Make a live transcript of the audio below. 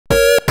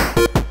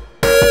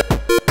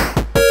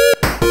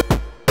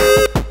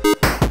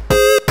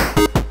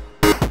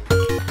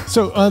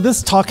So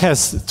this talk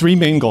has three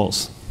main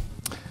goals.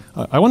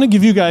 I want to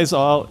give you guys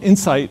all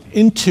insight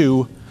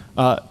into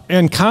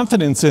and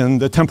confidence in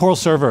the Temporal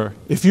Server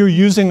if you're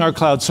using our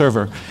cloud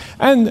server.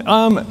 And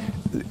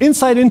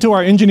insight into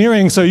our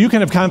engineering so you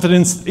can have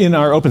confidence in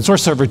our open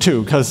source server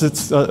too, because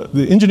it's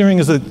the engineering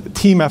is a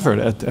team effort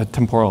at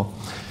Temporal.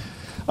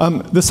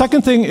 The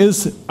second thing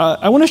is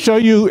I want to show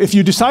you if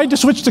you decide to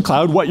switch to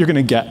cloud what you're going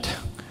to get.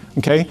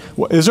 Okay?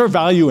 Is there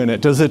value in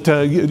it? Does it,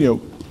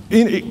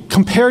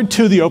 compared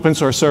to the open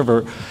source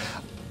server?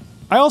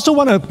 I also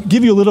want to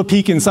give you a little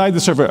peek inside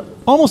the server.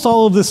 Almost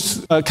all of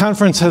this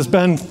conference has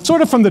been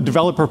sort of from the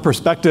developer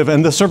perspective,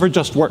 and the server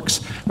just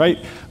works, right?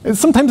 And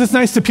sometimes it's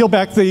nice to peel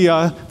back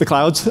the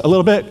clouds a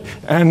little bit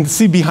and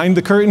see behind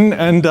the curtain,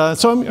 and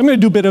so I'm going to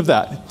do a bit of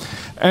that.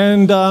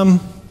 And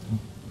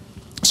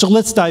so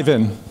let's dive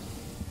in.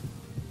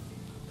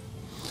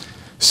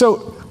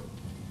 So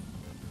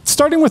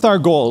starting with our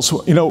goals,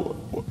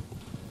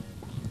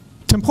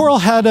 Temporal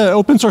had an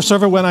open source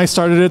server when I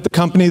started at the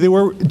company. They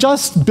were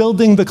just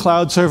building the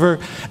cloud server,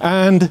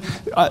 and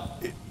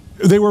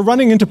they were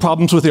running into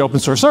problems with the open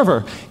source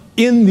server.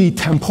 In the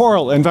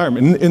Temporal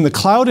environment, in the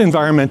cloud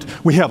environment,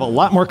 we have a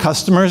lot more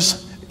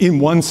customers in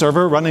one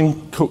server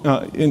running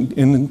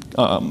in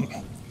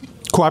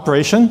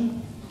cooperation.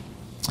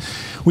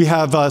 We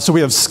have, so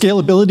we have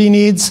scalability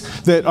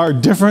needs that are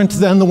different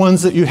than the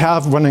ones that you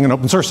have running an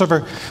open source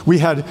server.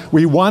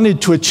 We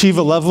wanted to achieve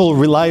a level of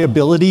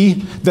reliability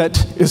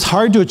that is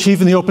hard to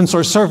achieve in the open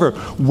source server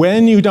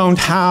when you don't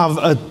have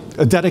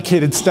a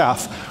dedicated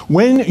staff,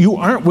 when you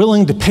aren't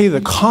willing to pay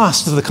the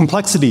cost of the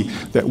complexity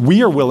that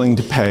we are willing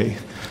to pay.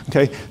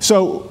 Okay,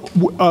 so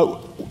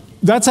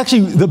that's actually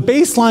the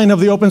baseline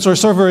of the open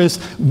source server is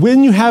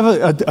when you have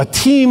a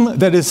team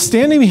that is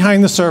standing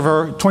behind the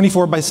server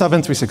 24/7,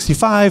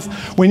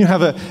 365, when you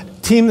have a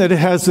team that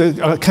has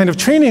a kind of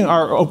training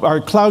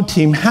our cloud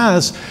team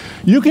has,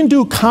 you can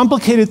do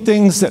complicated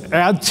things that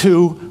add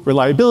to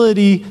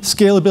reliability,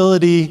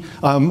 scalability,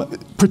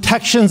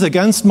 protections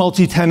against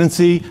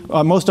multi-tenancy.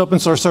 Most open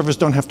source servers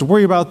don't have to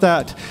worry about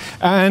that,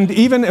 and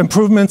even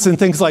improvements in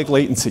things like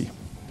latency.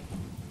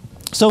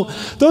 So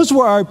those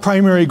were our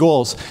primary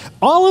goals.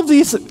 All of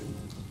these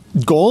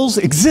goals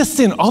exist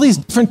in all these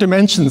different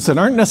dimensions that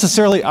aren't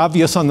necessarily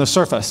obvious on the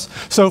surface.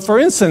 So for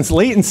instance,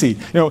 latency.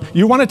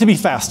 You want it to be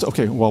fast.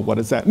 Okay, well, what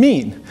does that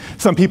mean?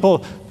 Some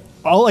people,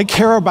 all I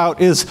care about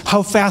is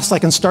how fast I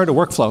can start a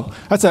workflow.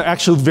 That's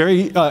actually a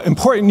very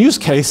important use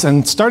case,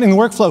 and starting the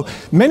workflow,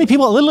 many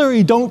people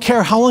literally don't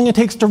care how long it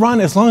takes to run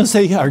as long as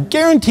they are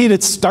guaranteed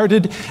it's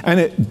started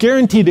and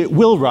guaranteed it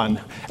will run.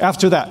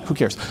 After that, who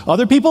cares?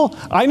 Other people,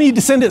 I need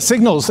to send it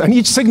signals, and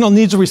each signal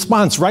needs a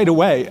response right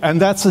away,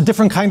 and that's a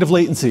different kind of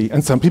latency,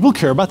 and some people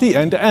care about the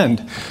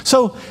end-to-end.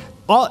 So,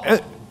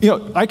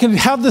 I could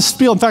have this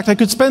spiel. In fact, I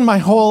could spend my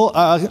whole,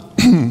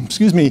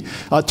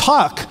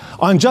 talk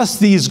on just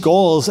these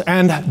goals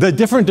and the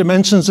different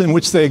dimensions in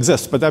which they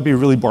exist, but that'd be a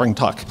really boring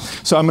talk.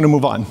 So I'm going to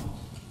move on.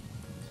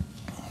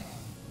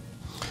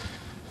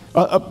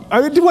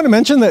 I do want to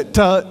mention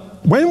that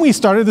when we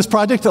started this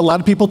project, a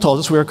lot of people told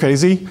us we were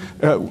crazy.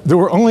 There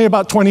were only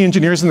about 20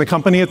 engineers in the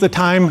company at the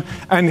time,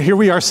 and here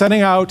we are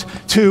setting out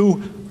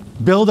to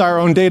build our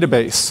own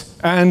database.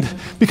 And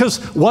because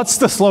what's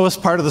the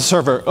slowest part of the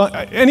server?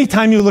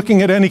 Anytime you're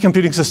looking at any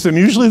computing system,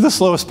 usually the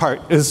slowest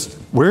part is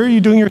where are you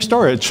doing your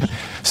storage?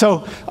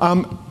 So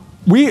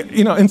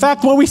in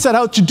fact, what we set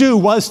out to do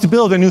was to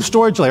build a new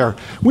storage layer.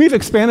 We've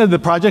expanded the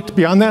project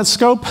beyond that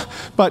scope,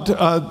 but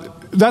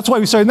that's why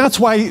we started, and that's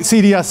why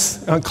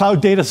CDS,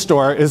 Cloud Data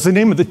Store, is the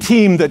name of the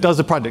team that does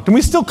the project. And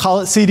we still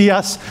call it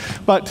CDS,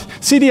 but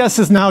CDS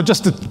is now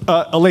just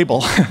a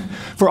label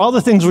for all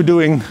the things we're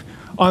doing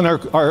on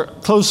our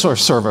closed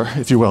source server,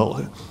 if you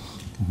will.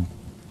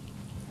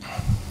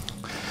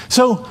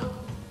 So,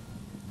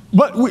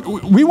 but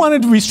we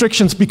wanted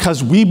restrictions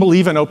because we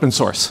believe in open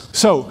source.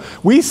 So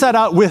we set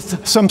out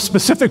with some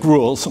specific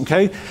rules,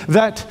 okay,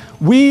 that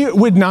we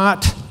would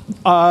not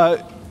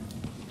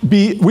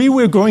we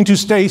were going to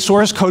stay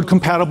source code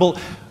compatible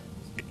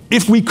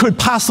if we could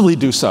possibly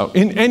do so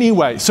in any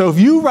way. So if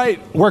you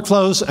write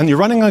workflows and you're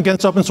running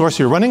against open source,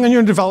 you're running on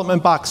your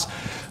development box,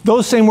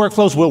 those same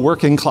workflows will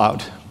work in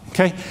cloud.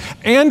 Okay?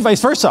 And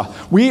vice versa.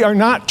 We are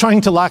not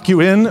trying to lock you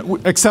in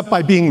except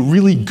by being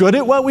really good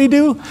at what we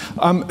do.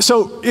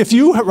 So if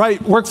you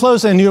write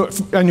workflows and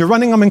you're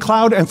running them in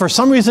cloud, and for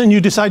some reason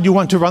you decide you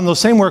want to run those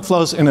same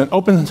workflows in an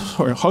open,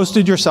 or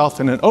hosted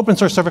yourself in an open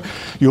source server,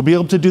 you'll be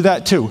able to do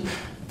that too.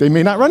 They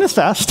may not run as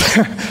fast,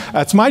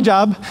 that's my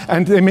job,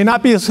 and they may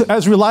not be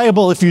as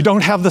reliable if you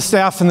don't have the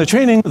staff and the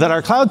training that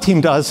our cloud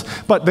team does,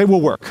 but they will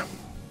work.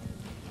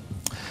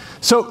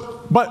 So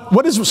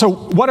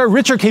what are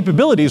richer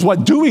capabilities?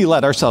 What do we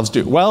let ourselves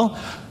do? Well,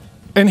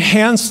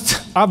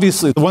 enhanced,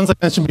 obviously, the ones I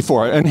mentioned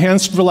before,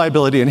 enhanced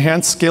reliability,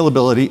 enhanced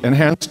scalability,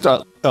 enhanced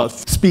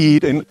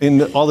speed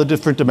in all the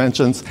different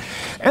dimensions,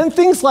 and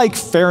things like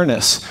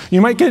fairness.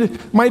 You might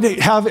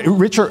have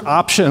richer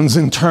options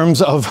in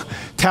terms of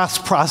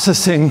task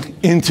processing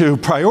into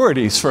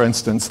priorities, for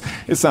instance.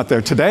 It's not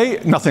there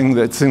today, nothing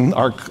that's in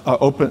our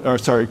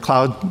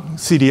cloud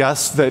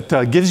CDS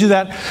that gives you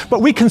that,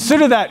 but we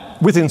consider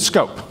that within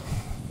scope.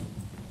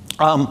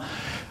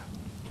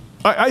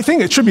 I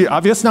think it should be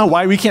obvious now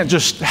why we can't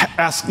just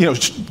ask,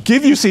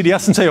 give you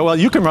CDS and say, oh, well,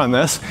 you can run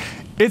this.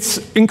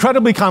 It's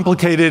incredibly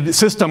complicated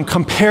system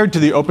compared to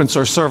the open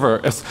source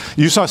server. As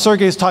you saw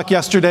Sergey's talk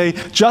yesterday,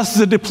 just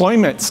the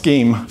deployment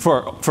scheme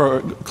for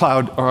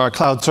cloud or our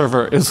cloud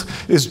server is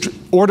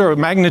order of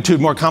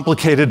magnitude more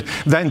complicated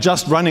than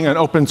just running an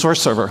open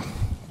source server.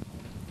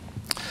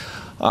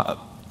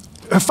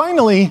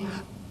 Finally,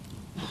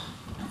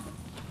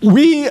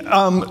 we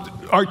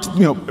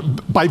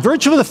by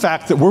virtue of the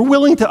fact that we're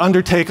willing to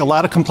undertake a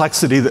lot of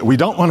complexity that we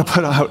don't want to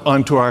put out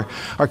onto our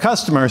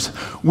customers,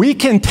 we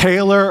can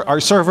tailor our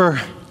server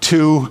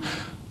to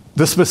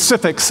the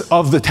specifics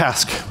of the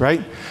task,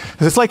 right?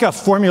 It's like a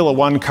Formula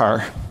One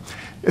car.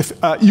 If,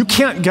 you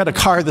can't get a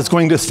car that's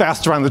going as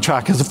fast around the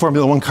track as a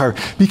Formula One car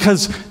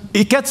because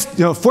it gets,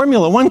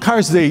 Formula One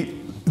cars,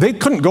 they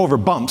couldn't go over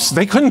bumps.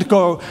 They couldn't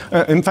go,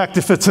 in fact,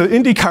 if it's an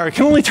Indy car, it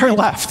can only turn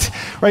left,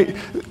 right?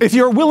 If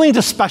you're willing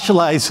to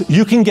specialize,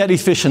 you can get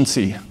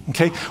efficiency,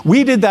 okay?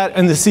 We did that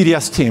in the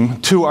CDS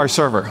team to our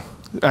server.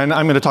 And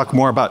I'm going to talk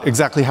more about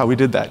exactly how we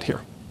did that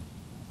here.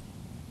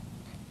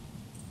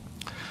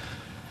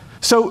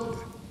 So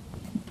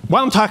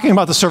while I'm talking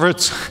about the server,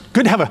 it's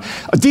good to have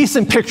a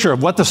decent picture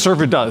of what the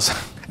server does.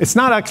 It's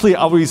not actually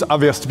always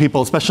obvious to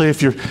people, especially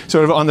if you're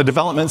sort of on the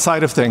development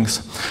side of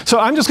things. So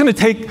I'm just going to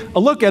take a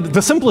look at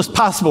the simplest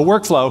possible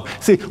workflow,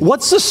 see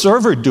what's the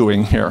server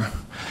doing here.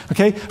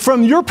 Okay?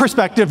 From your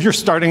perspective, you're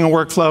starting a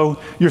workflow,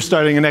 you're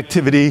starting an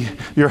activity,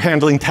 you're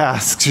handling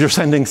tasks, you're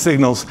sending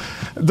signals.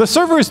 The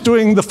server is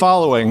doing the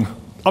following: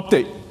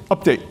 update,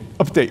 update,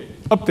 update,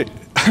 update.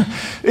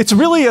 It's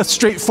really a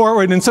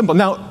straightforward and simple.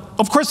 Now,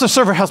 of course, the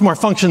server has more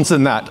functions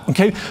than that,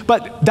 okay?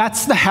 But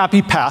that's the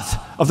happy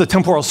path of the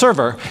temporal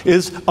server,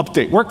 is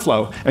update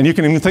workflow. And you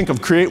can even think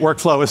of create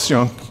workflow as,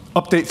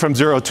 update from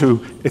 0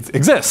 to it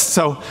exists.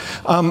 So,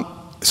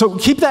 so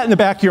keep that in the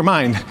back of your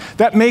mind.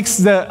 That makes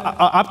the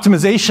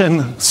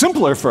optimization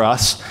simpler for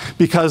us,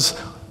 because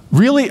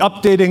really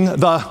updating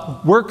the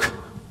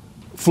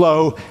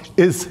workflow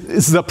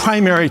is the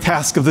primary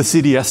task of the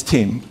CDS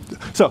team.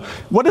 So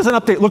what does an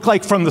update look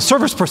like from the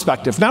server's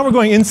perspective? Now we're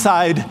going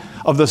inside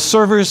of the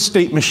server's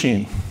state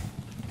machine.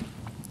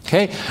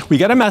 Okay, we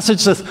get a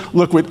message that says,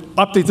 look, we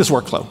update this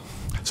workflow.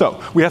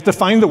 So we have to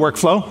find the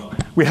workflow.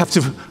 We have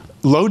to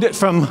load it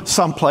from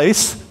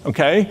someplace,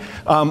 okay?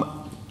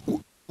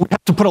 We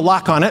have to put a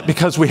lock on it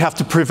because we have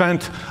to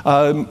prevent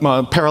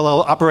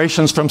parallel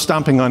operations from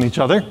stomping on each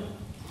other.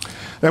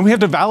 Then we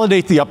have to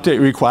validate the update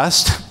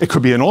request. It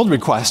could be an old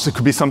request. It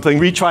could be something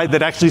retried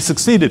that actually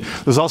succeeded.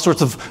 There's all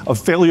sorts of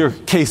failure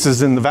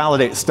cases in the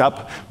validate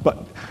step.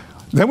 But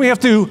then we have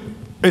to,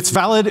 it's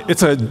valid,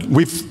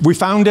 we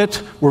found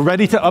it, we're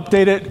ready to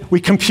update it.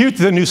 We compute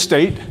the new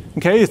state.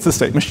 Okay, it's the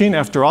state machine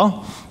after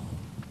all.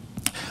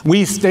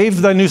 We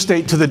save the new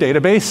state to the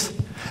database,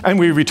 and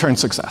we return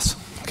success.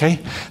 Okay,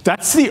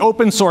 that's the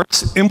open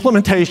source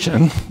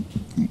implementation,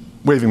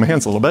 waving my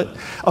hands a little bit,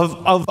 of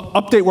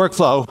update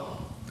workflow.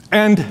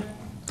 And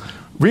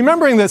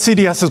remembering that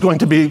CDS is going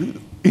to be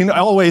in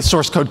all ways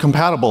source code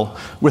compatible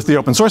with the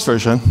open source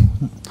version,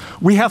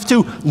 we have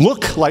to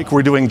look like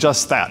we're doing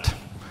just that.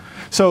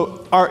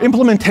 So our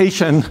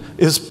implementation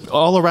is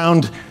all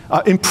around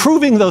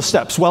improving those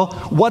steps. Well,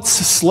 what's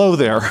slow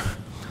there?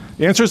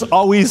 The answer is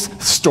always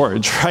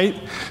storage, right?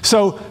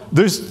 So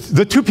there's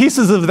the two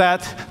pieces of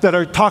that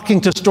are talking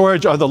to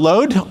storage are the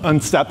load on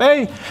step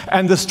A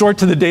and the store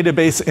to the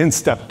database in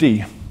step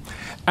D.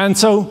 And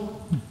so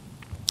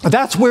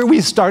that's where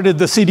we started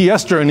the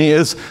CDS journey,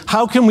 is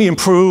how can we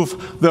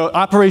improve the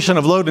operation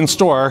of load and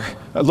store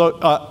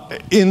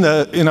in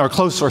our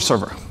closed source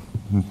server.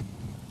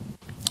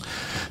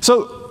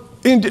 So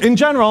in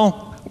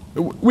general,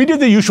 we did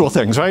the usual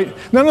things, right?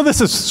 None of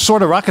this is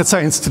sort of rocket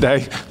science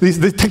today.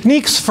 The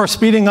techniques for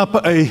speeding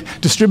up a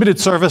distributed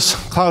service,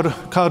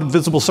 cloud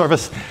visible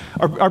service,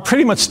 are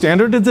pretty much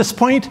standard at this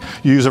point.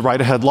 You use a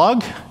write-ahead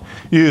log.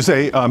 You use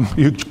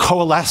you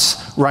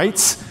coalesce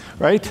writes.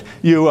 Right?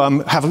 You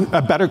have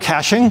a better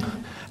caching,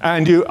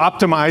 and you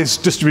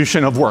optimize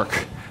distribution of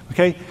work.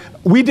 Okay?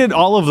 We did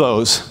all of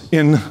those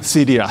in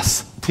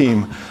CDS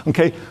team.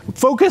 Okay?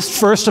 Focused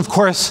first, of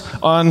course,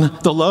 on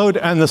the load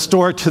and the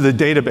store to the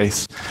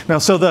database. Now,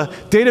 so the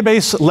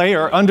database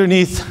layer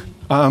underneath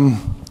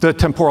the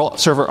temporal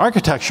server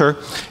architecture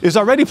is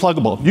already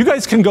pluggable. You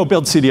guys can go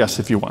build CDS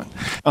if you want.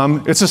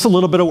 It's just a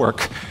little bit of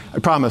work, I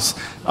promise.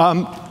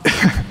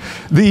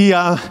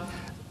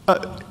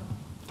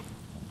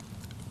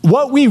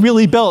 What we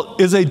really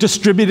built is a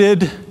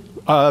distributed,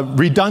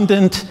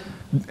 redundant,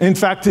 in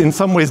fact, in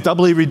some ways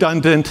doubly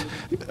redundant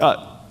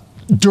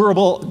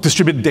durable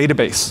distributed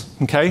database,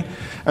 okay?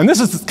 And this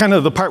is kind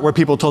of the part where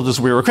people told us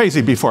we were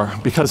crazy before,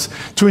 because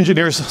 2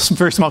 engineers,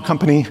 very small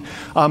company.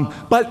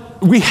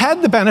 But we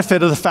had the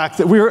benefit of the fact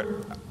that we were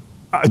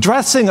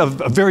addressing a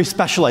very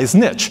specialized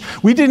niche.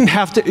 We didn't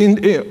have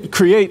to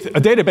create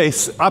a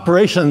database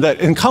operation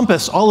that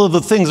encompassed all of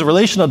the things a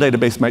relational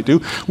database might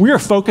do. We are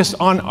focused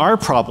on our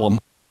problem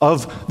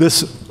of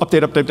this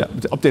update, update,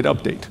 update,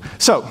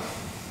 update. So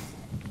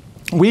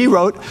we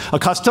wrote a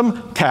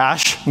custom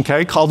cache,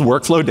 okay, called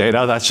workflow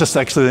data. That's just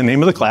actually the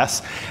name of the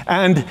class.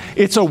 And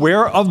it's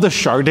aware of the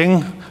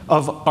sharding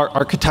of our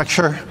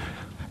architecture.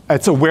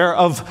 It's aware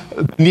of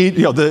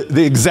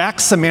the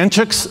exact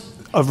semantics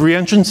of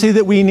reentrancy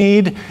that we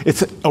need.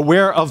 It's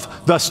aware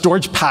of the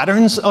storage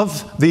patterns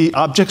of the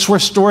objects we're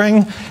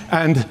storing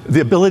and the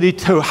ability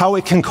to how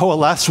it can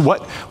coalesce,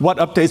 what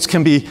updates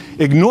can be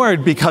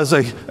ignored because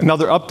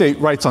another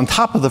update writes on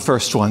top of the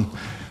first one,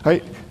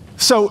 right?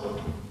 So,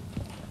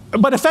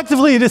 but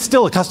effectively it is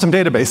still a custom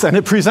database, and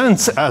it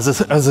presents as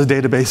a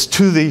database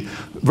to the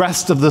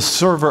rest of the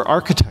server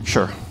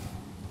architecture.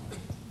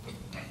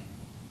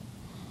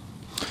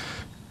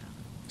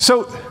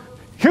 So,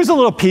 here's a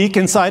little peek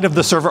inside of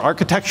the server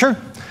architecture,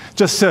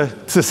 just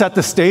to set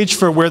the stage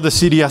for where the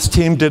CDS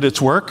team did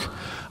its work.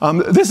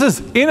 This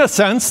is, in a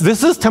sense,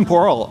 this is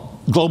temporal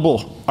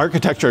global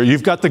architecture.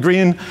 You've got the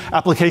green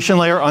application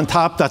layer on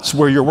top. That's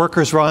where your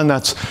workers run.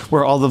 That's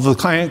where all of the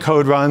client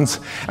code runs.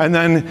 And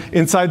then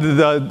inside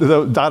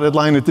the dotted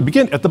line at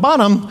the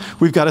bottom,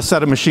 we've got a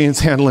set of machines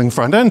handling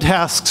front-end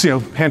tasks,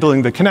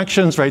 handling the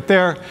connections right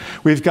there.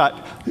 We've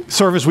got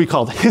servers we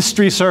called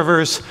history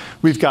servers.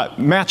 We've got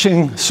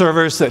matching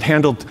servers that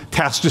handled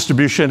task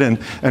distribution,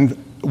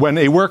 and when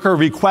a worker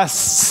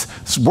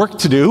requests work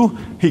to do,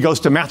 he goes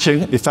to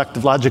matching,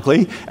 effective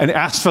logically, and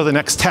asks for the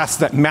next task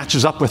that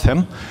matches up with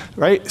him,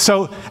 right?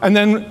 So, and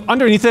then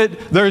underneath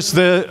it, there's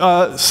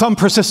some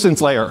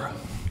persistence layer.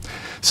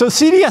 So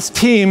CDS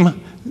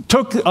team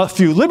took a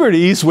few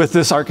liberties with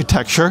this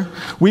architecture.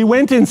 We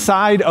went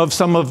inside of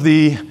some of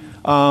the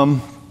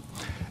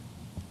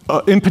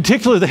in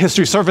particular the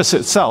history service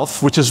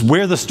itself, which is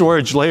where the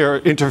storage layer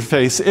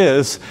interface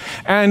is,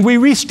 and we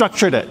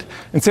restructured it.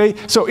 And say,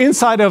 so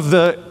inside of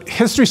the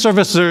history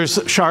service, there's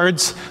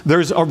shards,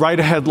 there's a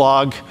write-ahead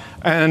log,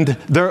 and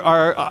there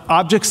are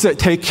objects that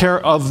take care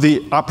of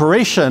the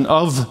operation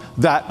of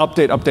that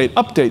update, update,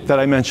 update that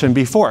I mentioned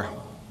before.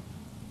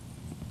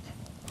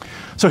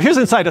 So here's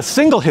inside a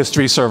single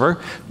history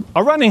server,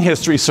 a running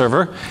history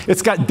server.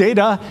 It's got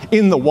data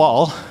in the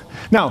wall.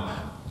 Now,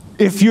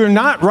 if you're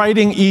not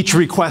writing each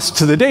request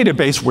to the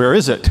database, where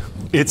is it?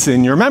 It's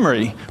in your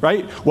memory,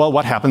 right? Well,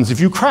 what happens if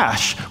you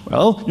crash?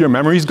 Well, your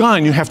memory's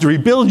gone. You have to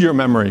rebuild your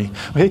memory.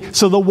 Okay?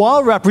 So the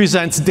wall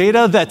represents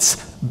data that's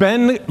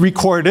been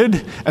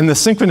recorded, and the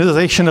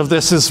synchronization of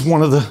this is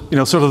one of the,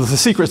 sort of the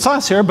secret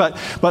sauce here, but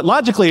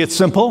logically it's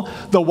simple.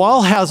 The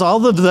wall has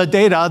all of the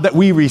data that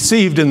we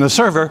received in the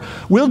server.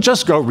 We'll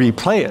just go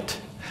replay it.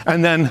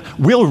 And then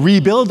we'll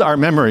rebuild our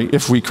memory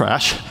if we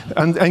crash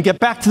and get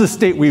back to the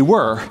state we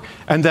were.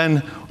 And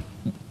then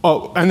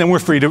we're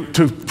free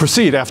to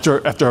proceed after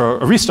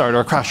a restart or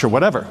a crash or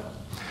whatever.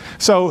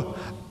 So,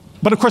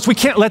 but of course we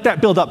can't let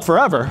that build up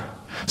forever.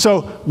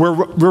 So we're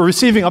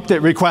receiving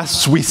update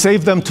requests. We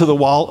save them to the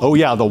wall. Oh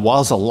yeah, the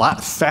wall's a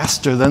lot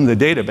faster than the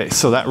database.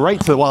 So that write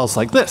to the wall is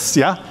like this,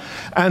 yeah?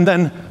 And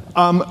then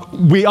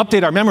we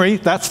update our memory,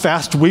 that's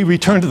fast. We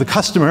return to the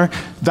customer,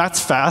 that's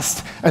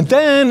fast. And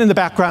then in the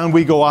background,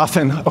 we go off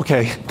and,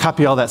 okay,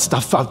 copy all that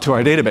stuff out to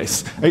our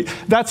database. Right?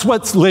 That's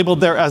what's labeled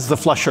there as the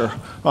flusher.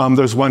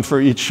 There's one for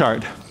each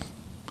shard.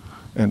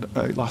 And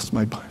I lost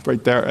my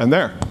right there and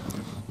there.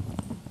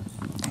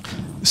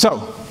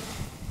 So,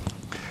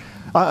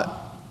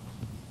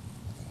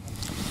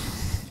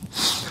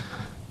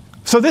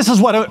 so this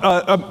is what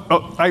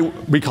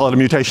we call it a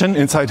mutation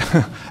inside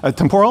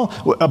Temporal,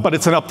 but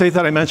it's an update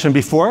that I mentioned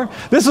before.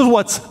 This is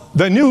what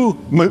the new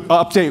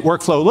update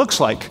workflow looks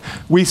like.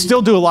 We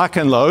still do a lock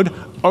and load.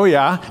 Oh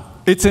yeah,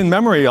 it's in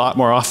memory a lot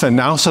more often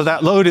now, so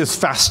that load is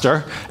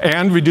faster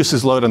and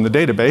reduces load on the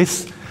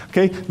database.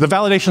 Okay, the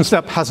validation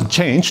step hasn't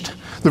changed.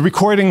 The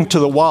recording to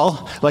the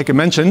wall, like I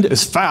mentioned,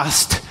 is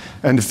fast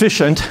and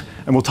efficient,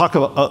 and we'll talk a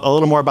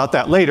little more about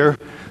that later.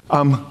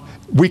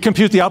 We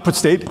compute the output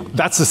state,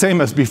 that's the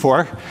same as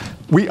before.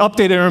 We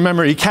update our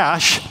memory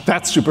cache,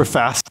 that's super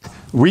fast.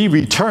 We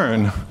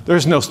return,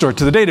 there's no store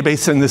to the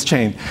database in this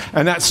chain.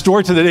 And that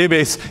store to the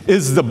database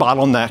is the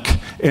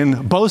bottleneck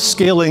in both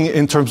scaling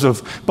in terms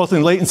of, both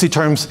in latency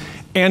terms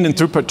and in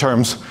throughput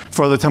terms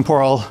for the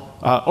Temporal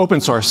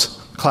open source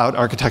cloud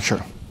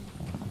architecture.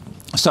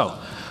 So,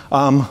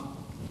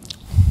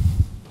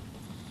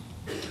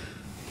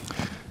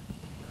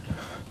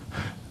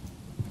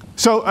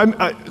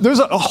 there's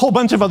a whole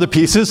bunch of other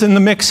pieces in the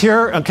mix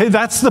here. Okay,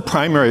 that's the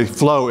primary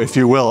flow, if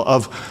you will,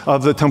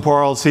 of the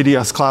Temporal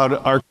CDS cloud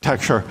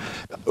architecture.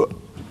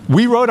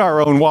 We wrote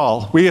our own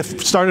wall. We have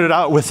started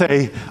out with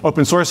a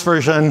open source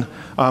version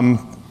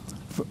from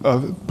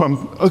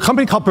a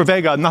company called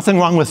Pravega. Nothing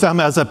wrong with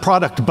them as a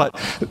product, but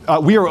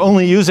we are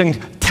only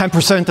using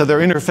 10% of their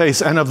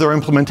interface and of their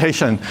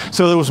implementation.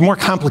 So there was more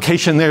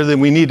complication there than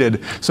we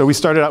needed. So we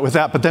started out with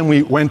that, but then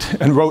we went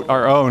and wrote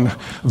our own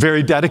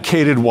very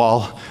dedicated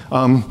wall,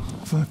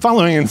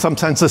 following in some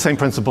sense the same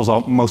principles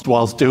most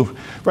walls do.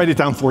 Write it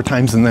down 4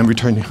 times and then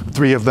return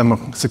 3 of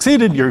them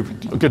succeeded, you're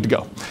good to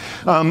go.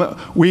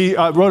 We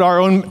wrote our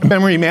own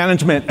memory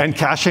management and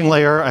caching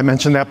layer. I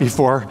mentioned that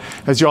before.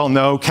 As you all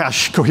know,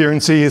 cache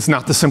coherency is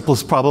not the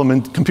simplest problem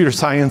in computer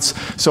science,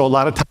 so a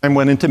lot of time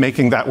went into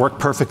making that work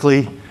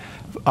perfectly.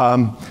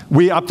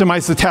 We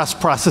optimized the task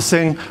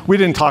processing. We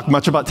didn't talk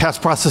much about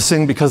task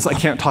processing because I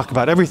can't talk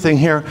about everything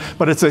here,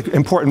 but it's an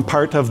important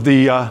part of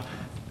the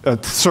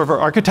server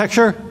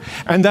architecture.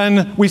 And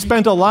then we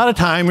spent a lot of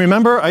time,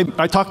 remember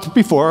I talked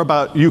before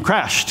about you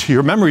crashed,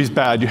 your memory's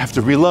bad, you have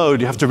to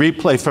reload, you have to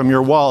replay from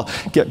your wall,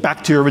 get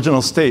back to your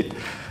original state.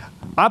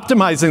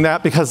 Optimizing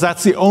that, because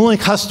that's the only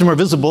customer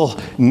visible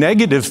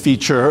negative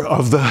feature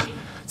of the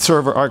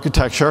server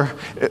architecture,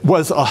 it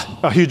was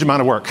a huge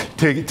amount of work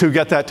to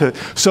get that to,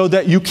 so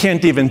that you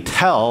can't even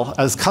tell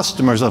as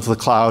customers of the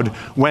cloud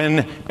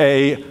when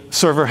a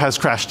server has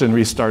crashed and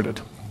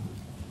restarted.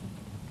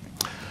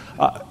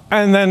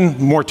 And then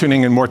more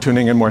tuning and more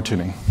tuning and more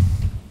tuning.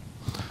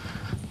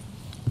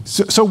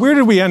 So where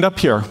did we end up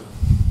here?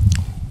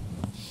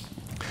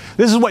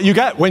 This is what you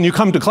get when you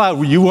come to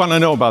cloud. You want to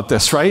know about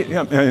this, right?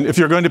 And if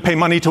you're going to pay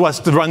money to us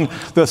to run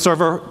the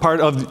server part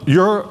of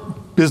your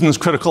business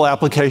critical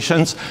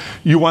applications,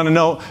 you want to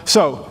know.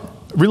 So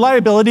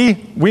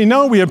reliability, we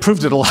know we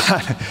improved it a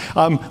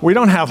lot. We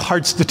don't have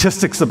hard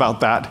statistics about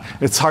that.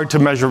 It's hard to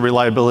measure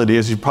reliability,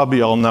 as you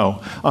probably all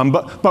know.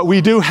 But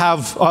we do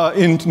have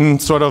in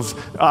sort of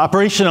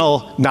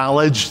operational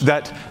knowledge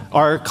that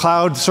our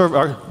cloud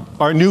server,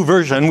 our new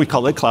version, we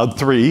call it Cloud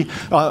 3,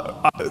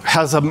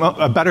 has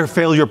a better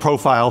failure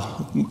profile,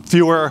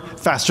 fewer,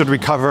 faster to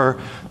recover,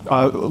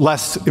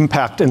 less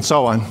impact, and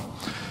so on.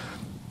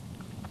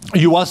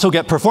 You also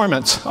get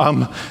performance.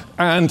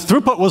 And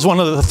throughput was one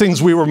of the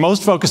things we were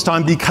most focused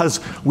on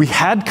because we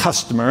had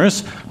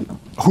customers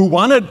who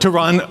wanted to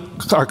run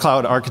our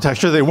cloud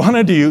architecture. They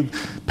wanted to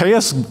pay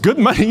us good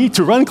money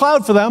to run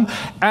cloud for them,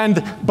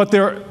 but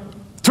their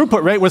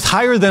throughput rate was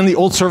higher than the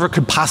old server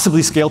could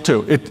possibly scale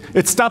to.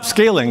 It stopped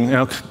scaling. You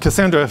know,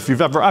 Cassandra, if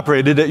you've ever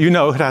operated it, you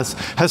know it has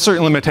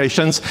certain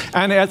limitations,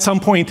 and at some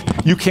point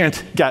you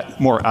can't get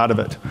more out of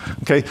it.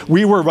 Okay,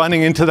 we were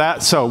running into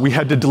that, so we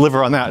had to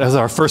deliver on that as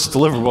our first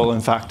deliverable,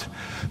 in fact.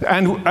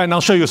 And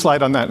I'll show you a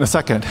slide on that in a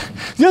second.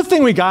 The other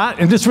thing we got,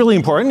 and it's really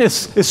important,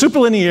 is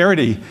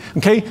superlinearity.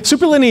 Okay,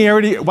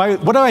 superlinearity.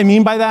 What do I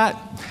mean by that?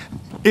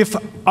 If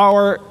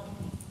our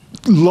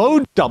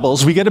load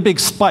doubles, we get a big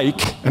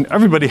spike, and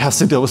everybody has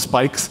to deal with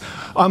spikes.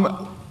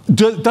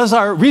 Does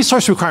our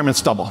resource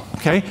requirements double?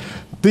 Okay?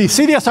 The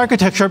CDS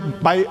architecture,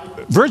 by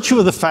virtue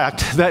of the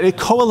fact that it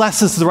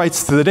coalesces the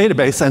writes to the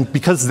database, and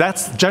because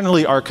that's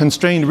generally our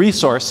constrained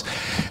resource,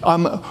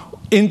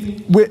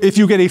 if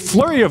you get a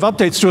flurry of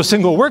updates to a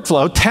single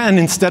workflow, 10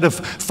 instead of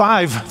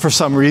 5 for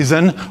some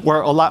reason,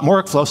 or a lot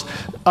more workflows,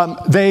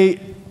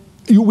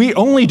 we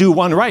only do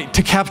one write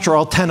to capture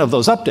all 10 of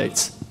those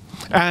updates.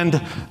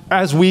 And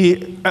as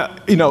we,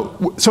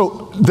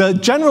 so the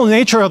general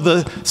nature of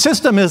the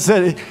system is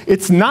that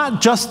it's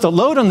not just the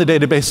load on the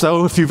database.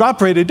 So if you've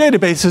operated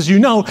databases, you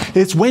know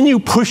it's when you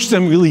push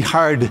them really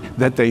hard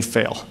that they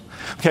fail.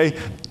 Okay?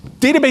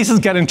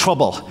 Databases get in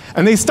trouble,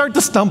 and they start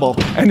to stumble.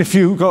 And if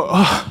you go,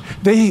 oh,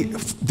 they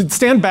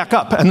stand back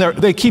up, and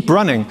they keep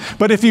running.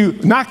 But if you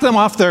knock them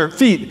off their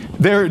feet,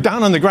 they're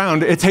down on the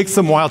ground. It takes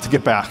them a while to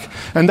get back.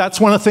 And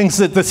that's one of the things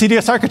that the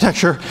CDS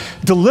architecture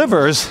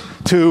delivers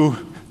to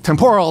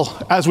Temporal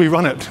as we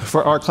run it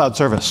for our cloud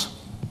service.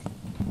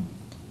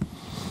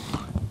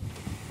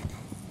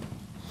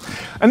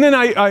 And then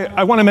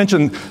I want to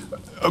mention,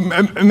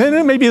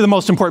 maybe the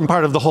most important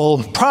part of the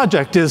whole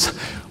project is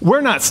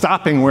we're not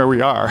stopping where we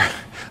are.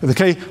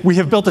 Okay, we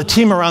have built a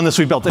team around this,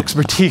 we built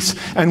expertise,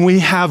 and we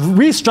have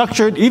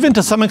restructured, even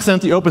to some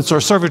extent, the open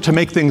source server to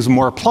make things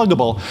more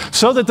pluggable,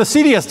 so that the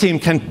CDS team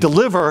can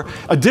deliver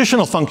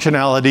additional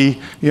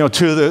functionality,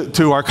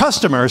 to our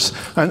customers,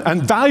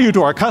 and value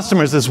to our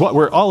customers is what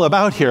we're all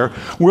about here.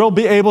 We'll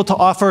be able to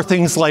offer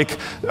things like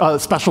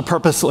special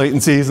purpose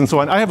latencies and so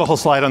on. I have a whole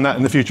slide on that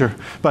in the future,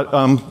 but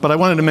I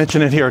wanted to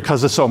mention it here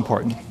because it's so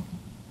important.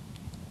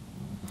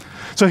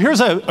 So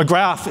here's a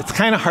graph. It's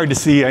kind of hard to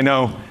see, I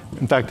know.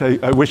 In fact,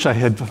 I wish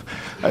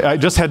I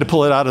just had to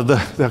pull it out of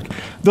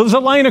there's a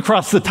line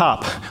across the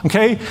top,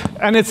 okay?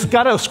 And it's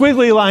got a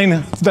squiggly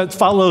line that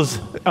follows,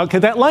 okay,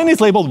 that line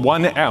is labeled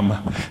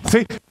 1M.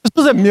 See, this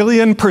was 1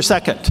 million per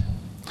second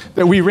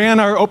that we ran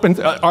our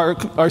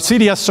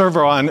CDS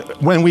server on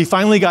when we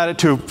finally got it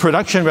to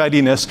production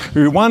readiness.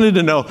 We wanted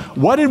to know,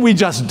 what did we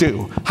just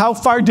do? How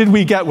far did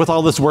we get with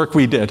all this work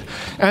we did?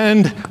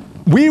 And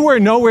we were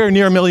nowhere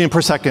near 1 million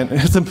per second.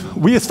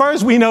 As far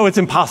as we know, it's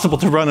impossible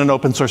to run an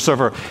open source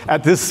server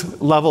at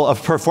this level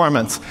of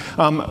performance.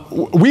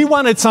 We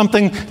wanted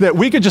something that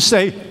we could just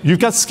say, you've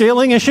got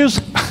scaling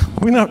issues?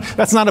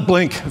 That's not a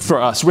blink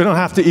for us. We don't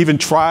have to even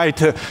try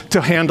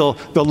to handle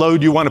the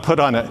load you want to put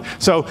on it.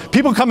 So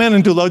people come in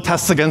and do load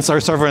tests against our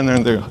server, and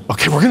they're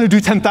okay, we're going to do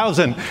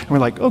 10,000. And we're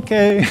like,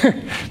 okay,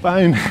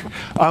 fine.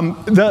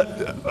 And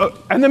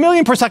the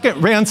million per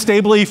second ran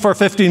stably for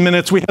 15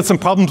 minutes. We had some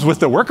problems with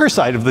the worker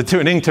side of the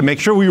tuning to make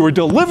sure we were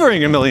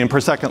delivering a million per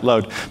second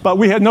load. But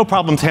we had no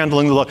problems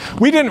handling the load.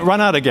 We didn't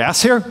run out of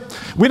gas here.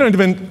 We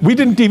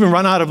didn't even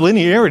run out of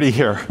linearity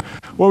here.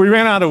 What we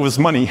ran out of was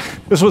money.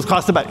 This was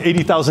cost about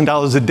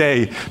 $80,000 a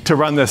day to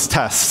run this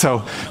test.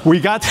 So we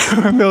got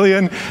to a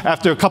million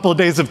after a couple of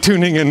days of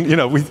tuning, and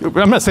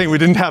I'm not saying we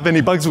didn't have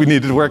any bugs we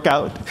needed to work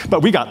out,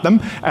 but we got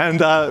them.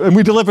 And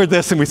we delivered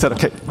this, and we said,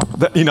 okay,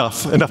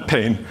 enough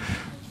pain.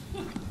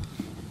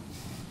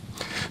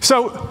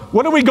 So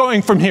what are we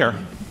going from here?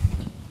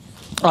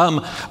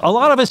 A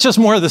lot of it's just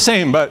more of the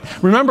same, but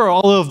remember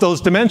all of those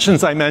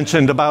dimensions I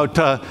mentioned about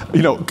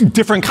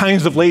different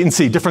kinds of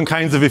latency, different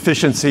kinds of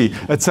efficiency,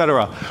 et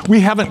cetera. We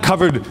haven't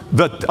covered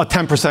a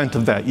 10%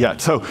 of that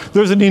yet. So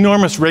there's an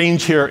enormous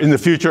range here in the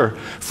future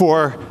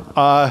for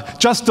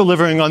just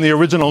delivering on the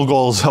original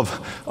goals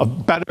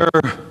of better,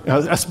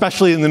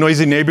 especially in the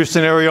noisy neighbor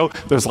scenario.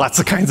 There's lots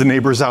of kinds of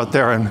neighbors out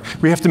there, and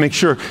we have to make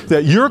sure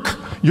that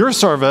your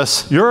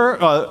service,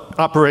 your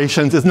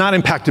operations is not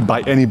impacted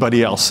by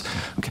anybody else.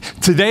 Okay.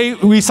 Today,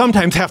 we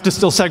sometimes have to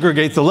still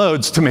segregate the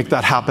loads to make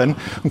that happen.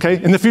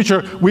 Okay. In the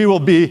future, we will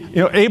be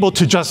able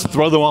to just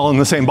throw them all in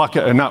the same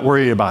bucket and not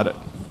worry about it.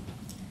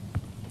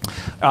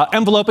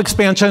 Envelope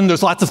expansion,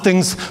 there's lots of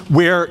things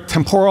where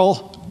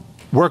temporal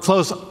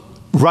workflows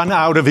run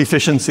out of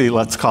efficiency,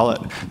 let's call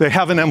it. They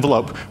have an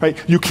envelope, right?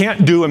 You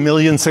can't do a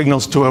million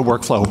signals to a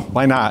workflow.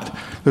 Why not?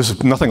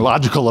 There's nothing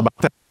logical about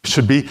that. It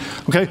should be.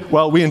 Okay,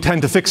 well, we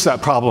intend to fix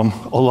that problem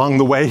along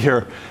the way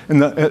here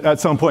at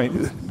some point.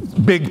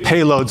 Big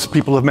payloads,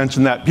 people have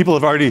mentioned that. People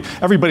have already,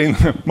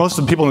 most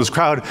of the people in this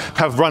crowd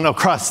have run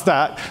across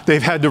that.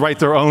 They've had to write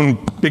their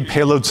own big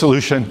payload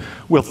solution.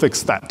 We'll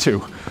fix that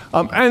too.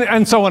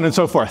 And so on and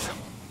so forth.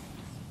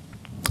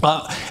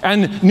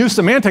 And new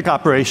semantic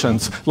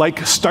operations,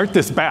 like start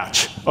this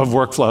batch of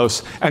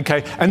workflows,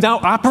 okay, and now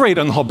operate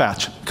on the whole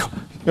batch.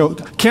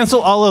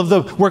 Cancel all of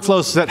the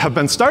workflows that have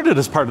been started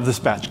as part of this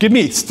batch. Give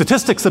me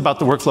statistics about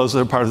the workflows that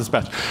are part of this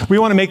batch. We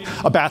want to make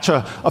a batch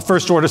a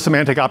first-order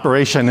semantic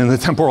operation in the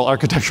temporal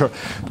architecture.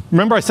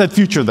 Remember I said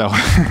future, though.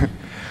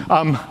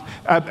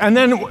 And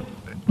then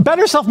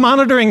better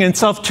self-monitoring and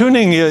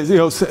self-tuning,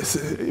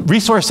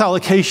 resource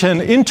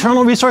allocation,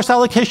 internal resource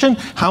allocation.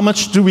 How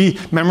much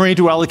memory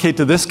do we allocate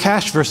to this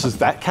cache versus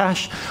that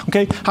cache?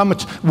 Okay, how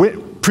much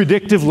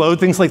predictive load,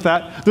 things like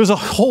that. There's a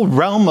whole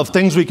realm of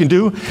things we can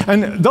do,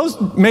 and those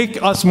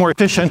make us more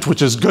efficient,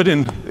 which is good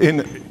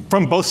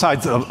from both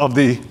sides of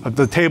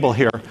the table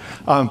here.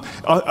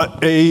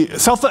 A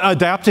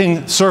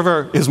self-adapting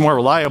server is more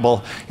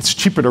reliable. It's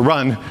cheaper to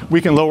run. We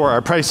can lower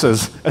our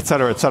prices, et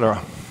cetera, et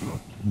cetera.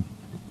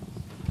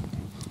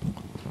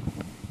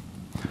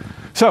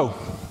 So,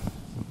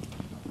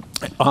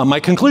 my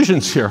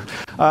conclusions here.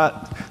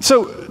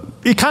 So,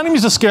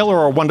 economies of scale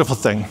are a wonderful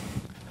thing.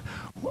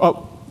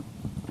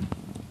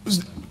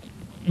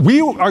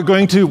 We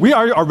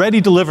are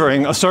already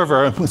delivering a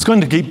server. It's going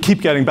to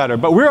keep getting better,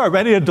 but we're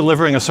already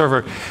delivering a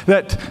server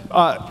that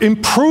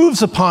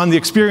improves upon the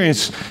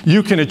experience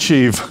you can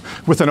achieve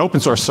with an open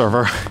source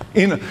server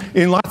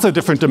in lots of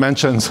different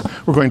dimensions.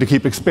 We're going to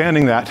keep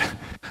expanding that.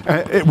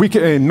 We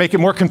can make it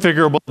more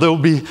configurable. There will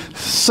be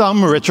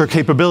some richer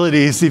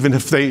capabilities, even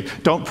if they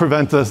don't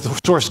prevent the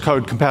source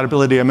code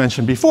compatibility I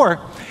mentioned before.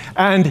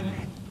 And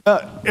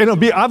it'll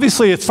be,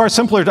 obviously, it's far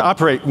simpler to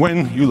operate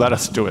when you let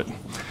us do it.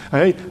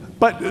 Right?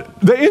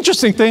 But the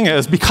interesting thing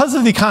is, because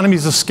of the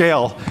economies of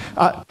scale,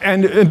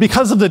 and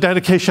because of the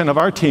dedication of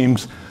our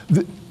teams,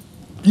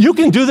 you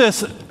can do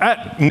this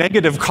at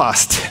negative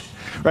cost.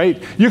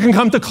 Right? You can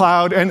come to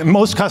cloud, and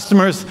most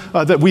customers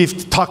that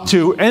we've talked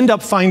to end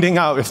up finding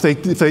out, if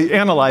they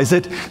analyze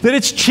it, that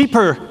it's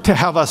cheaper to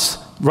have us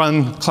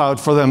run cloud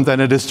for them than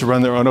it is to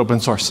run their own open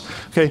source.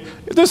 Okay?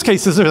 There's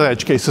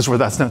edge cases where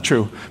that's not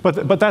true,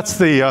 but that's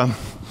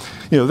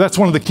that's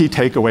one of the key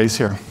takeaways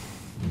here.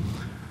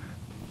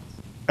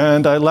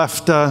 And I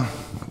left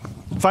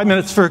 5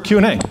 minutes for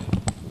Q&A.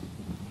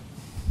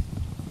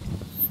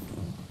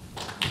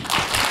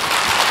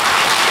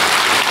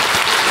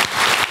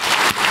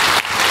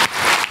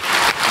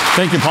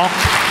 Thank you, Paul.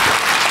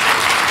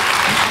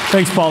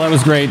 Thanks, Paul. That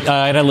was great.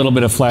 I had a little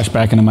bit of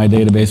flashback into my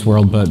database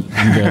world, but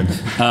I'm good.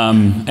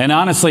 And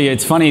honestly,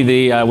 it's funny.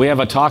 We have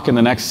a talk in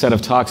the next set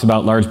of talks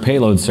about large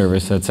payload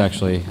service. That's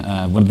actually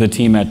what the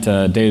team at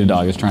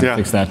Datadog is trying to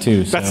fix that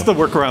too. So. That's the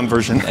workaround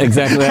version.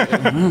 Exactly.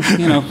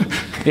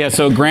 Yeah.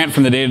 So Grant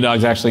from the Datadog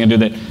is actually going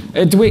to do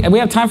that. Do we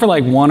have time for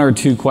like 1 or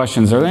 2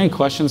 questions? Are there any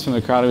questions from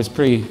the crowd? It was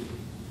pretty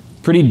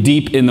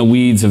deep in the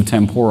weeds of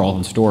temporal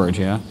and storage.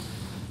 Yeah.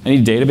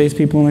 Any database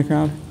people in the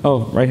crowd?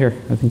 Oh, right here.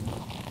 I think.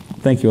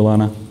 Thank you,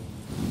 Alana.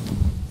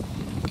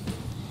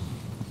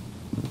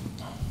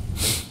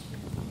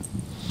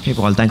 Hey,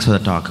 Paul. Thanks for the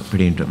talk.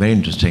 Very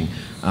interesting.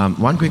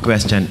 One quick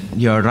question.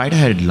 Your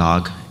write-ahead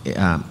log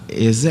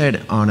is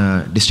it on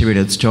a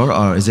distributed store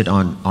or is it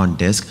on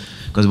disk?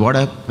 Because what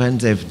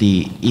happens if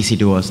the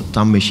EC2 or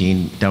some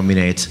machine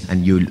terminates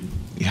and you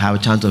have a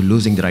chance of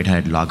losing the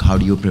write-ahead log? How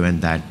do you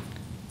prevent that?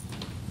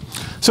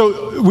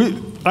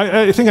 So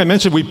I think I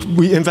mentioned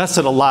we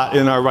invested a lot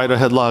in our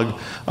write-ahead log.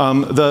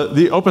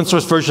 The open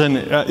source version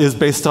is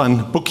based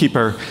on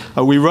Bookkeeper.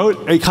 We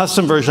wrote a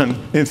custom version,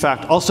 in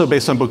fact, also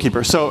based on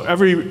Bookkeeper. So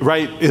every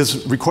write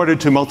is recorded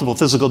to multiple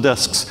physical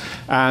disks,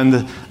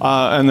 and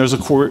there's a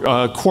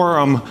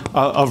quorum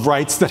of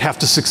writes that have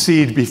to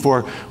succeed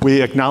before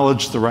we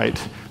acknowledge the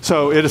write.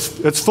 So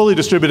it's fully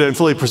distributed and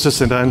fully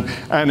persistent,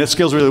 and it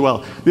scales really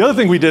well. The other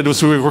thing we did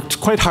was we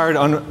worked quite hard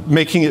on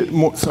making it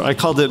more, so I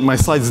called it in my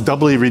slides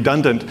doubly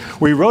redundant.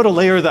 We wrote a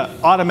layer that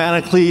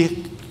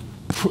automatically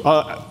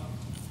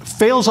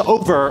fails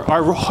over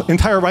our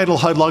entire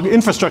write-ahead log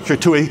infrastructure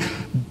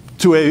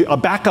to a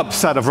backup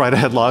set of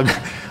write-ahead log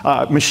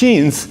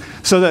machines,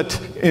 so that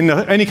in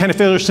any kind of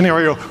failure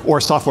scenario or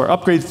software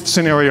upgrade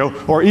scenario,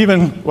 or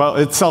even, well,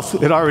 it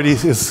already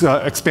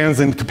expands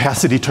in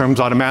capacity terms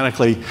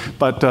automatically.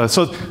 But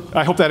so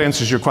I hope that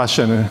answers your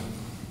question.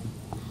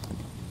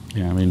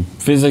 Yeah, I mean,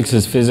 physics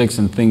is physics,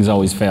 and things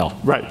always fail.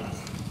 Right.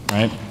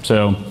 Right.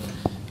 So,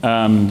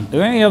 are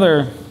there any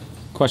other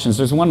questions?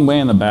 There's one way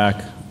in the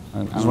back.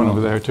 There's one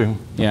over there too.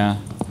 Yeah.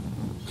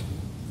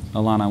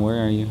 Alana,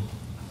 where are you?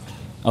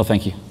 Oh,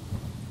 thank you.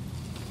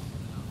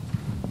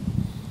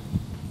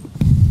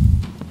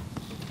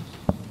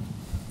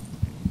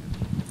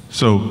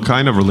 So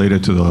kind of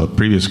related to the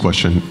previous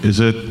question, is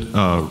it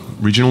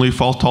regionally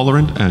fault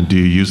tolerant, and do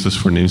you use this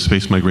for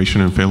namespace migration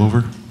and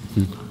failover?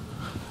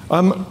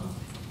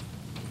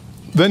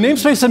 The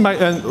namespace and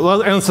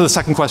I'll answer the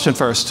second question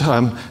first.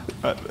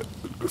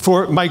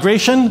 For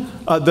migration,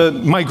 the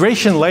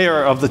migration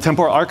layer of the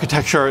temporal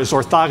architecture is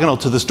orthogonal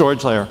to the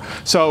storage layer.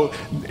 So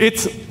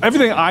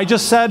everything I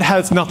just said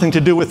has nothing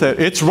to do with it.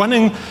 It's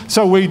running,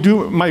 so we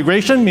do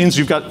migration means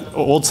you've got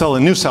old cell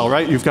and new cell,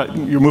 right?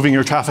 You're moving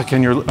your traffic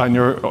and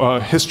your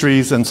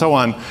histories and so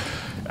on.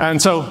 And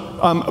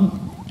so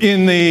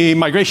in the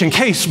migration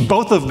case,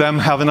 both of them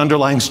have an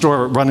underlying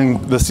store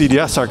running the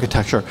CDS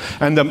architecture.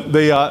 And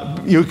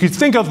you could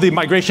think of the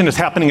migration as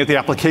happening at the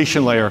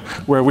application layer,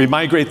 where we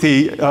migrate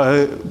the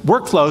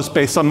workflows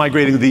based on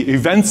migrating the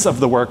events of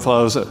the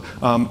workflows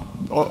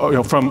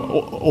from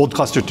old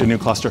cluster to new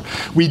cluster.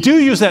 We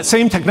do use that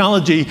same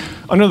technology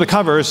under the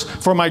covers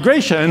for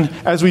migration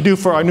as we do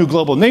for our new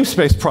global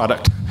namespace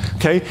product.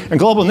 Okay? And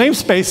global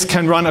namespace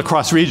can run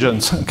across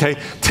regions. Okay?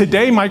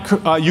 Today,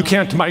 you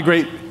can't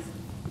migrate.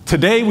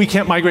 Today, we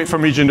can't migrate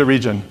from region to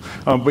region.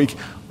 But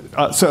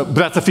that's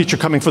a feature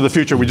coming for the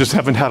future. We just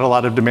haven't had a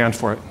lot of demand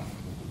for it.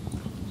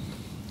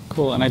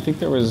 Cool, and I think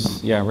there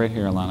was, yeah, right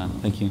here, Alana.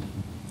 Thank you.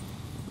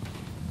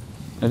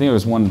 I think there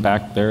was one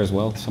back there as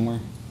well, somewhere.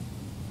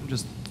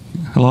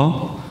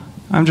 Hello?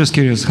 I'm just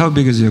curious, how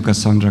big is your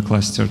Cassandra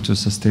cluster to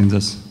sustain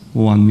this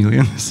 1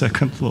 million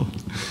second load?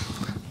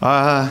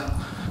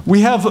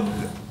 We have,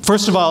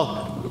 first of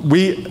all,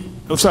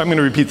 so I'm going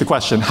to repeat the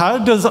question. How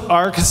does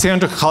our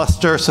Cassandra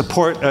cluster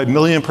support a 1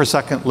 million per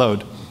second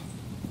load?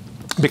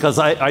 Because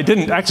I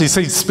didn't actually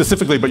say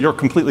specifically, but you're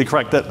completely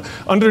correct, that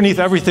underneath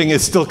everything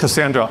is still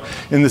Cassandra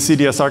in the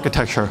CDS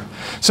architecture.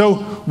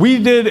 So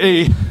we did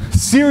a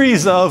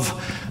series of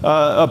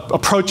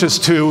approaches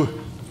to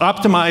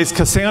optimize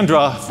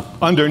Cassandra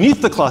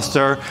underneath the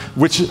cluster,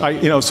 which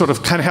I sort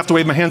of kind of have to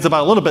wave my hands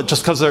about a little bit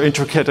just because they're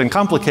intricate and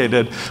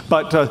complicated.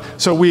 But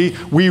so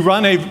we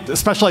run a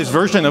specialized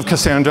version of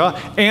Cassandra,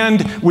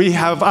 and we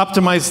have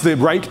optimized the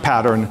write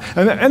pattern.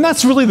 And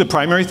that's really the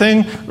primary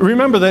thing.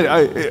 Remember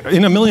that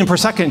in 1 million per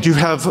second, you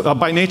have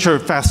by nature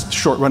fast,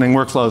 short-running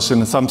workflows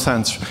in some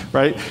sense,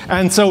 right?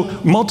 And so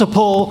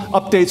multiple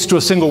updates to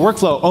a single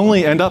workflow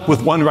only end up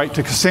with one write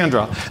to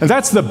Cassandra. And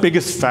that's the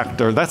biggest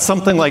factor. That's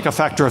something like a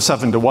factor of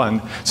 7 to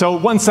 1. So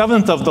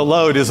 1/7 of the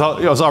load is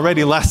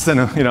already less than,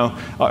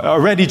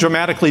 already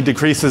dramatically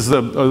decreases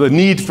the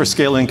need for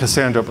scaling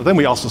Cassandra. But then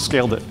we also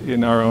scaled it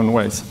in our own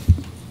ways.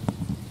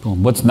 Cool.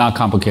 What's not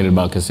complicated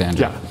about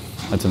Cassandra?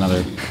 Yeah. That's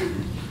another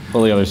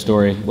totally other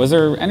story. Was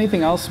there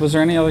anything else? Was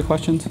there any other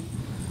questions?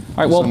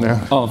 All right, well,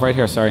 oh, right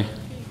here, sorry.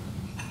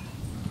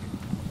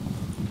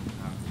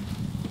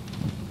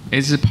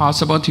 Is it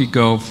possible to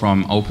go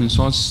from open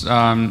source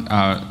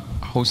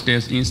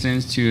hosted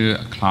instance to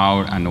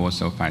cloud and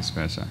also vice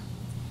versa?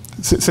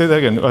 Say that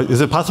again. Is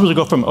it possible to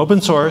go from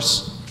open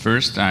source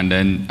first and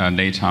then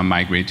later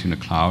migrate to the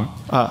cloud?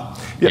 Yeah.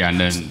 Yeah, and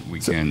then we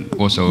can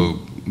also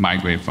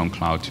migrate from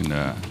cloud to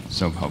the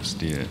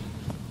self-hosted.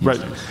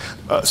 Right.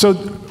 So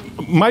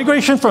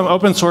migration from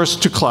open source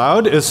to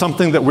cloud is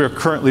something that we're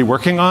currently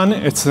working on.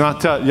 It's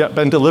not yet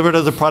been delivered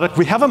as a product.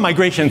 We have a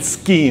migration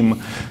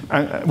scheme.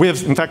 We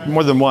have, in fact,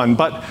 more than one.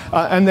 But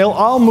and they'll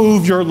all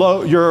move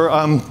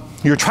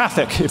your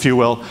traffic, if you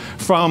will,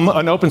 from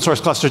an open source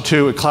cluster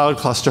to a cloud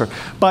cluster.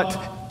 But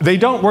they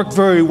don't work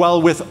very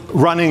well with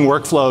running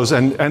workflows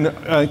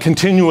and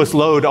continuous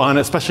load on,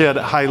 especially at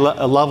a high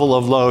level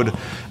of load.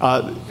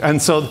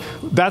 And so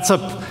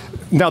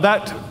now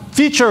that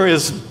feature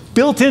is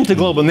built into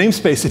global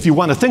namespace if you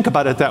want to think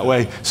about it that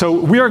way. So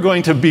we are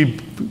going to be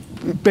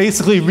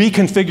basically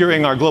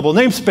reconfiguring our global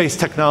namespace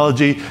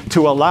technology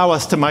to allow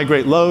us to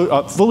migrate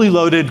fully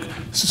loaded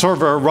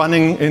server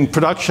running in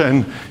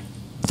production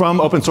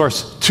from open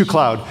source to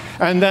cloud.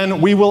 And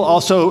then we will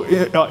also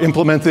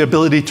implement the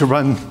ability to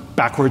run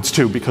backwards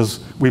too,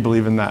 because we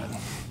believe in that.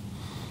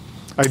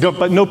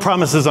 But no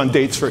promises on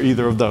dates for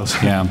either of those.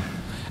 Yeah.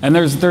 And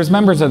there's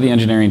members of the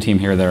engineering team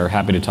here that are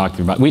happy to talk to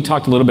you about. We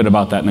talked a little bit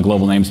about that in the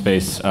global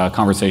namespace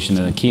conversation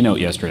in the keynote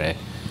yesterday.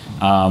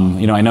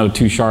 I know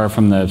Tushar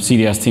from the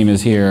CDS team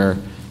is here.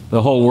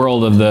 The whole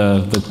world of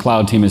the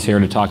cloud team is here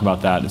to talk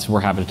about that. So we're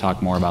happy to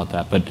talk more about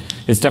that. But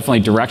it's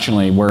definitely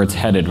directionally where it's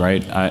headed,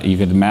 right? You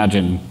could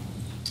imagine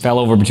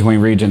failover between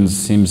regions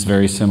seems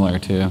very similar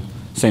to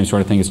same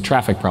sort of thing as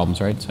traffic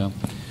problems, right? So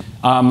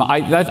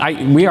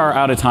we are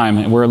out of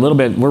time. We're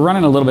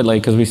running a little bit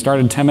late because we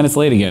started 10 minutes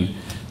late again.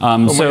 Oh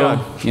my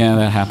God. Yeah,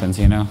 that happens,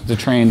 The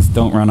trains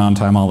don't run on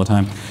time all the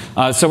time.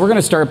 So we're going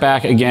to start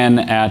back again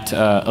at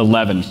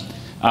 11.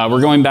 We're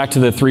going back to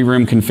the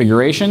 3-room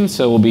configuration,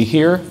 so we'll be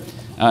here,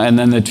 and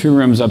then the 2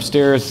 rooms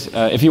upstairs.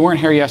 If you weren't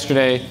here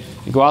yesterday,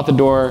 you go out the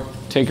door,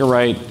 take a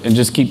right, and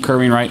just keep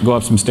curving right, go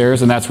up some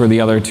stairs, and that's where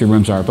the other 2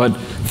 rooms are. But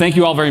thank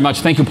you all very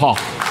much. Thank you, Paul.